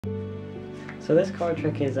So this card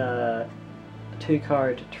trick is a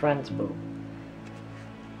 2-card transpo.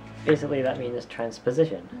 Basically that means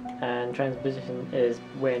transposition, and transposition is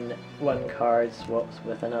when one card swaps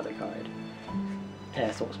with another card.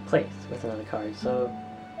 Swaps place with another card. So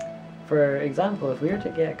for example, if we were to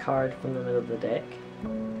get a card from the middle of the deck,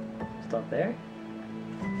 stop there,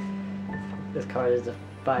 this card is the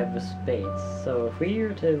 5 of spades. So if we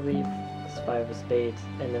were to leave this 5 of spades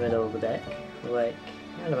in the middle of the deck, like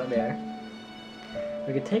right about there,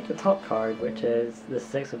 we could take the top card, which is the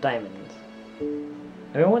 6 of diamonds,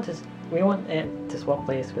 and we want it to swap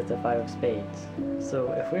place with the 5 of spades.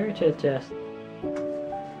 So if we were to just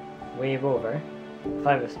wave over,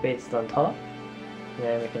 5 of spades is on top, and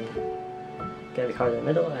then we can get the card in the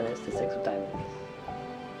middle, and it's the 6 of diamonds.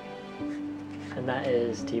 And that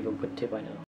is Tivo 2.0.